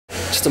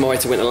Just on my way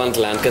to Winter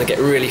Wonderland, gonna get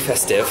really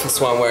festive.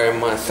 That's why I'm wearing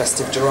my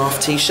festive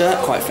giraffe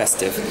t-shirt, quite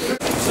festive.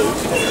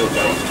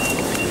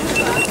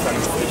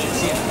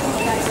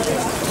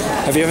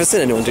 Have you ever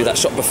seen anyone do that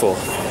shot before?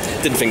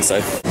 Didn't think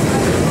so.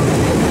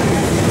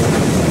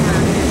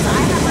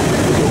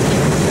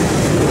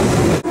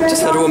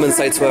 Just heard a woman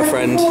say to her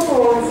friend,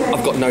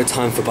 "I've got no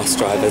time for bus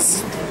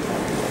drivers."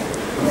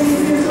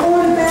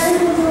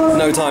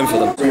 No time for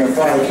them.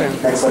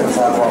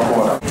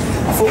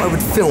 I thought I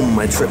would film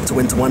my trip to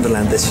Winter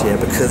Wonderland this year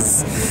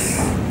because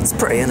it's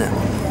pretty, isn't it?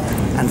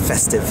 And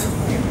festive.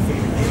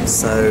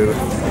 So,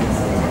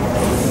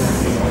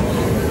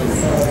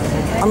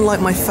 unlike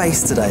my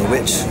face today,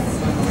 which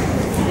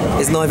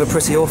is neither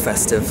pretty or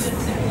festive,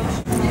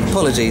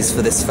 apologies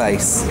for this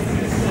face.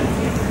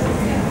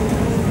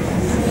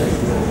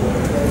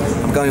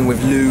 I'm going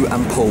with Lou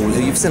and Paul,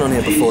 who you've seen on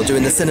here before,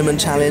 doing the cinnamon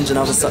challenge and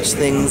other such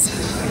things.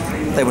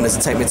 They wanted to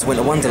take me to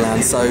Winter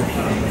Wonderland, so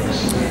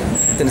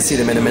I'm going to see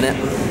them in a minute,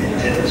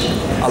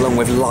 along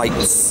with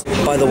lights.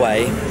 By the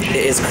way, it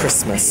is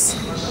Christmas.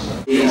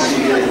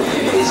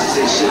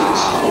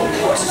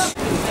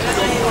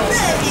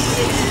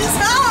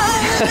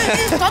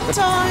 Fun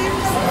time!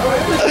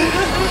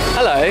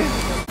 Hello,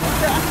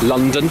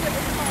 London.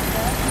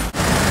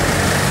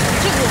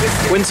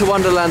 Winter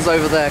Wonderland's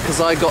over there because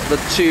I got the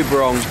tube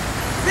wrong.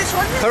 Which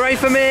one? Hooray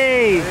for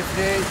me!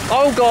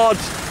 Oh God!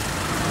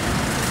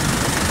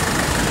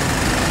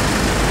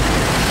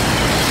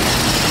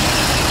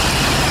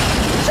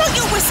 Drunk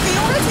your whiskey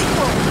already,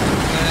 Paul?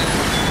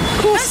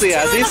 Of course he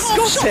has, he's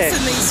Scottish. Shots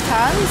in these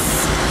cans.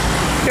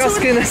 You're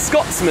asking a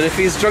Scotsman if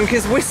he's drunk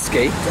his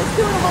whiskey? There's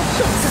 2.5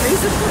 shots in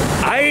these.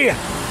 Aye!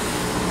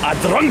 I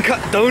drunk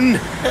it down!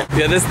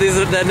 Yeah,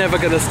 they're never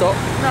going to stop.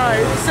 No,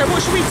 so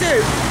what should we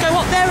do? Go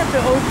up there a bit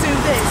or do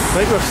this?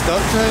 Maybe I've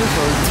stuck now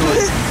for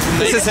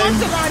This is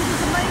Wonderland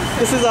is amazing.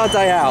 This is our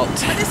day out.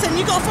 But listen,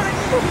 you got to follow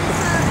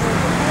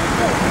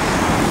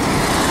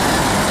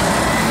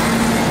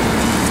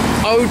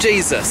Oh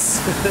Jesus!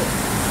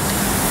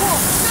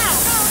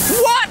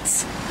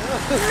 What?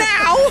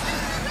 Now?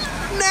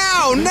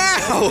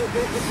 Now!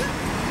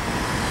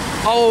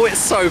 Oh, it's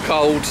so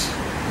cold.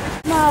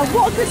 Wow,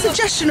 what a good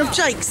suggestion of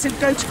Jake's to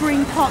go to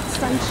Green Park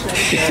Station.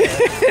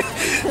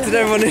 Did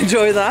everyone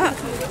enjoy that?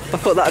 I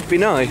thought that'd be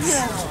nice.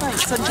 Yeah,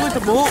 thanks. Enjoy the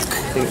walk.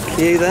 Thank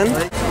you then.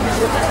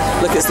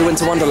 Look, it's the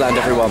Winter Wonderland,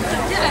 everyone.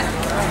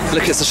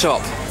 Look, it's a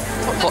shop.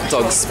 Hot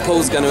dogs.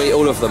 Paul's going to eat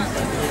all of them.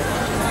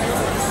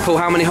 Paul,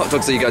 how many hot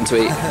dogs are you going to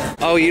eat?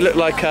 Oh, you look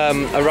like a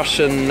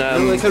Russian...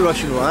 like a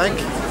Russian wag.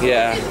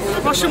 Yeah.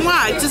 Russian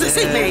wag, does it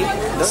suit me?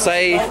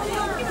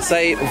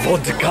 Say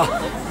vodka.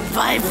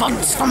 5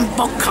 vods from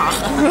vodka.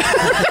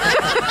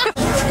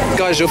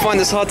 Guys, you'll find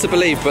this hard to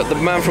believe, but the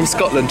man from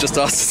Scotland just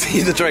asked to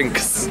see the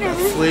drinks.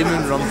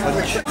 Flaming rum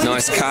punch.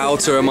 Nice cow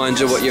to remind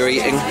you what you're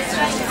eating.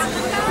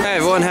 Hey,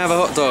 everyone have a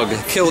hot dog.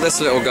 Kill this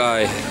little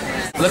guy.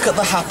 Look at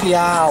the happy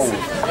owl.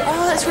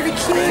 Oh, that's really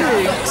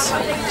cute.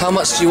 How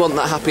much do you want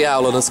that happy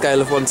owl on a scale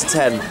of 1 to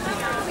 10?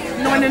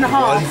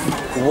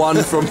 9.5.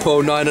 1 from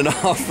Paul,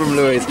 9.5 from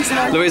Louise.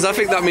 Louise, I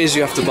think that means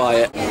you have to buy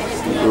it.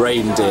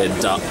 Reindeer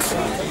duck.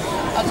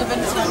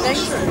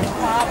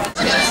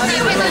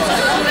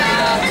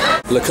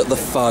 Look at the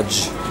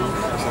fudge.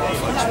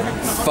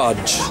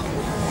 Fudge.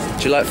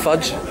 Do you like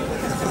fudge?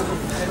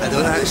 I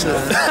don't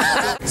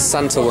actually.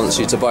 Santa wants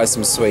you to buy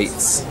some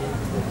sweets.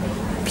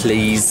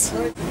 Please.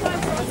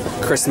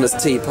 Christmas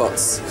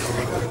teapots.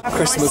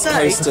 Christmas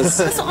posters.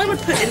 That's what I would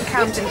put in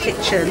Camden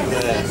Kitchen.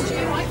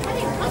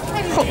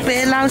 Hot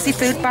beer, lousy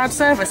food, bad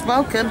service.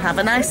 Welcome, have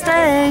a nice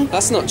day.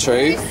 That's not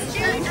true.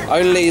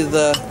 Only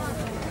the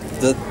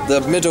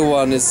middle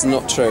one is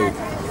not true.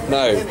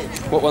 No.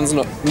 What one's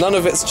not? None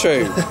of it's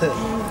true.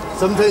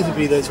 Sometimes the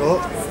beer is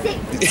hot.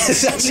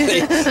 It's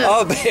actually,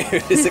 our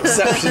beer is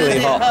exceptionally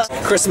hot.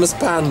 Christmas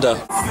panda.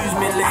 Excuse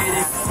me,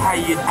 ladies, how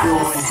you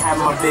doing? Have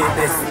my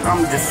baby.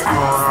 I'm just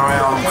screwing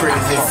around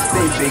crazy.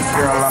 Say, big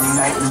girl, I'm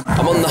night.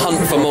 I'm on the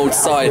hunt for mulled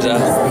cider.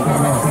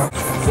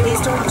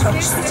 Please don't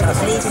touch the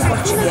ladies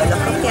watching you.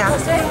 Look up here.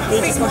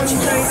 Ladies watching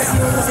you.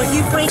 Because if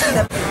you break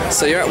them.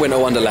 So you're at Winter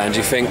Wonderland,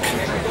 you think,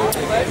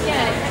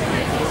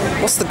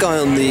 what's the guy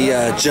on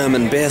the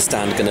German beer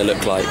stand going to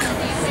look like?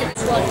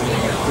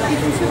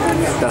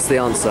 That's the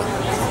answer.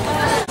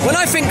 When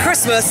I think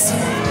Christmas,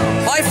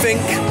 I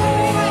think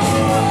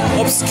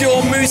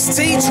obscure Moose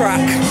Tea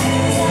track.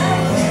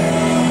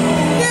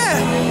 Yeah.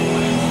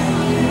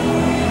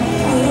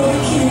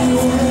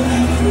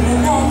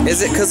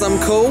 Is it because I'm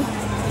cool?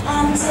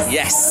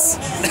 Yes.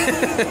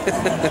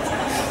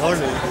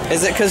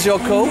 Is it because you're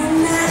cool?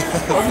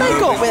 What have they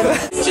got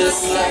with?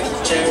 Just like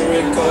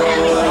Jericho.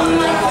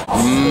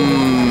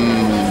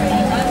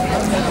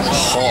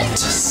 Hot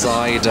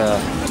cider,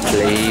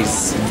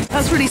 please.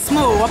 That's really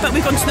small. I bet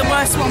we've gone to the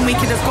worst one we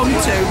could have gone to.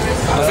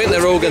 I think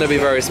they're all going to be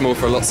very small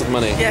for lots of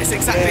money. Yes,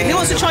 exactly. Who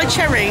wants to try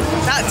cherry?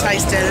 That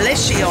tastes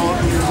delicious.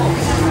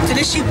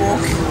 Delicious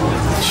walk.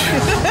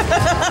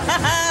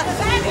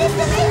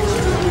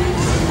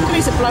 I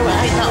need to blow it,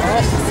 ain't that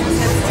hot?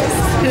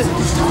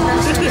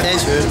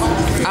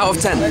 Out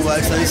of 10.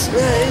 Nice.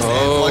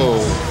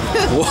 Oh.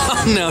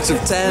 1 out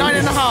of 10.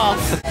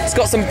 9.5. It's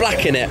got some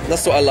black in it.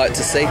 That's what I like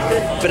to see.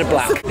 Bit of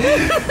black.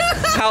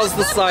 How's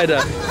the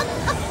cider?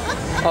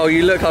 Oh,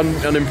 you look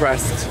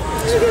unimpressed.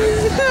 This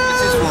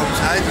is one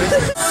side,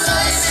 right?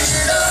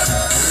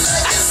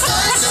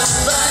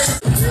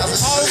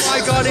 Oh my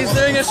god, he's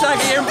doing a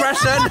Shaggy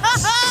impression.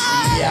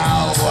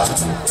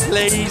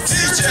 Please.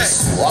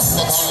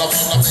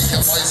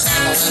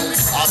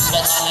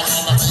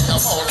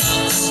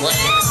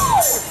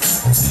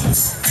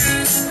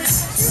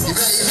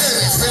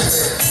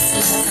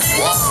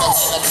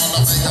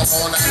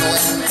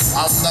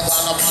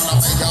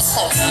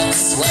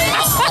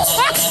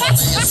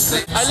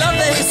 I love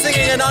that he's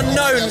singing an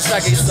unknown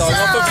Shaggy song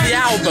off of the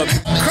album.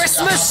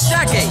 Christmas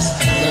Shaggy.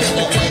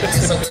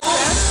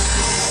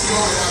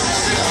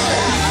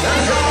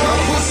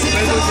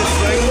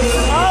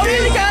 Oh,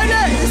 here we go,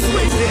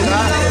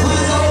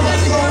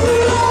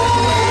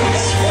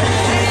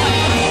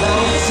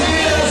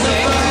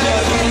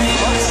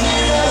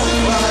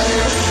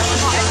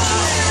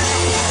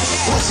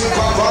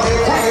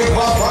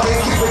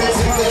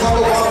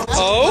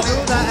 Oh,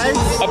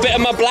 a bit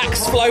of my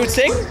black's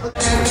floating.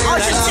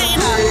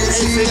 Argentina.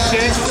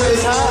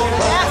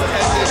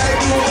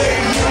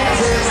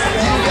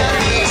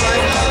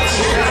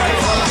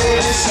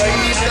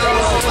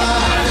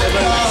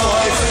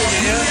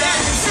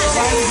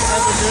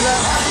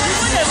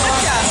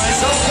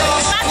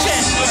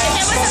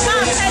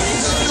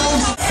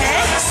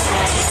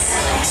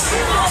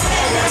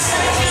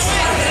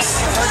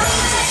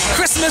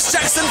 Christmas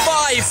Jackson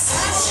 5.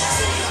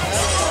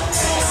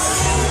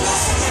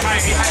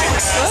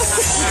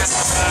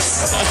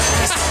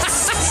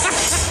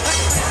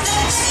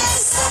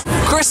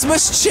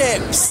 Christmas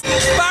chips.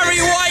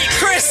 Barry White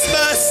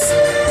Christmas.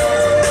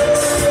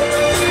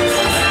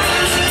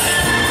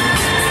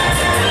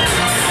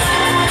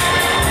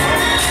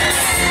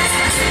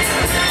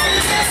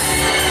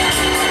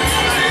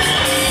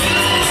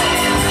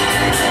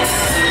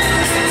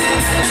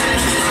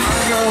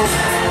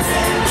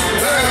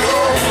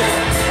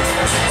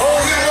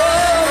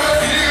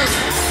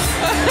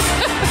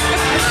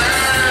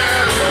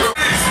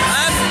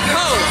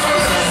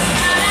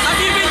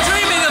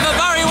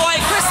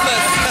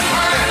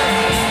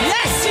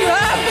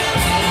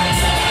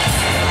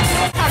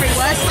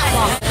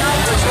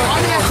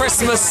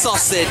 Christmas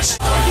sausage.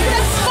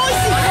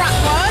 Spicy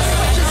bratwurst,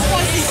 which is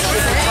spicy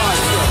sausage.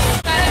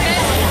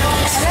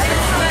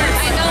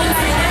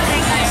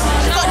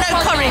 Got no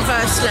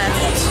currywurst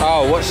left.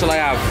 Oh, what shall I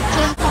have?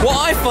 What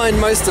I find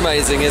most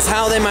amazing is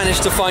how they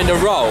managed to find a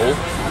roll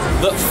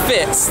that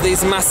fits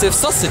these massive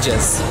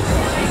sausages.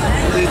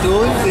 They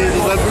don't, they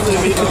deliberately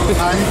make a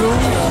hand roll.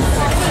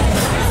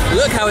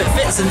 Look how it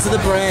fits into the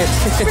bread.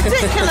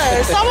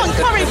 Ridiculous. I want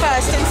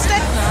currywurst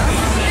instead now.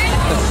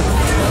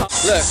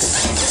 Look,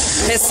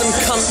 here's some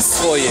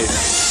cunts for you.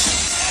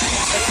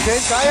 Okay,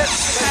 try it.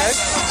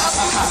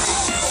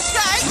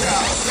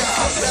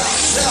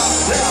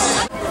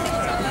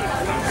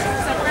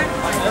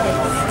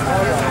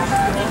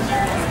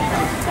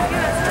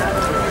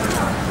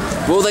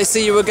 Will they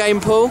see you again,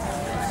 Paul?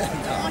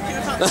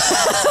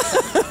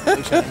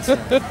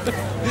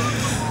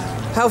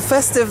 How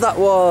festive that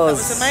was.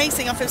 That was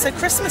amazing. I feel so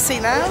Christmassy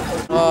now.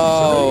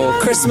 Oh,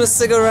 Christmas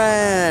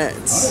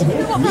cigarettes.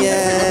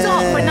 Yeah.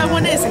 Dark when no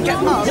one is and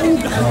get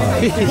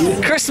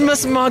mugged.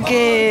 Christmas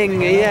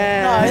mugging.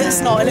 Yeah. No,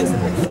 it's not. It looks...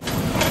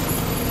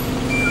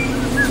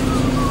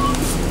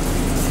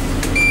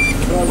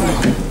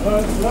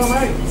 Hello,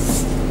 mate.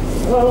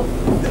 Hello.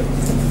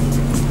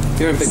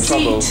 You're in big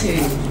trouble. To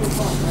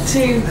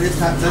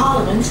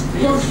Parliament,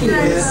 Hillfields.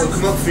 Yeah, they'll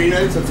come up free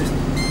now, so I've just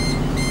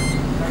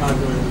can't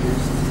go in.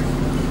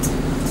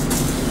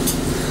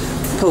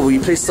 Paul, will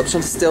you please stop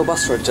trying to steal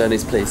bus road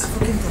journeys, please?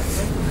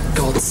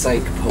 God's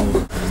sake, Paul.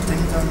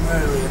 Ding dong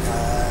merrily,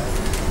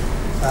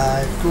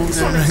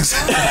 golden rings.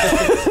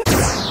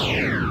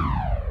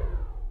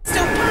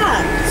 Still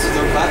packed.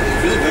 Still back,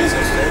 it's really busy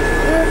today.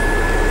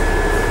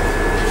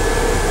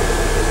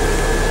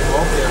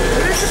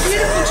 It's a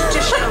beautiful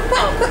tradition.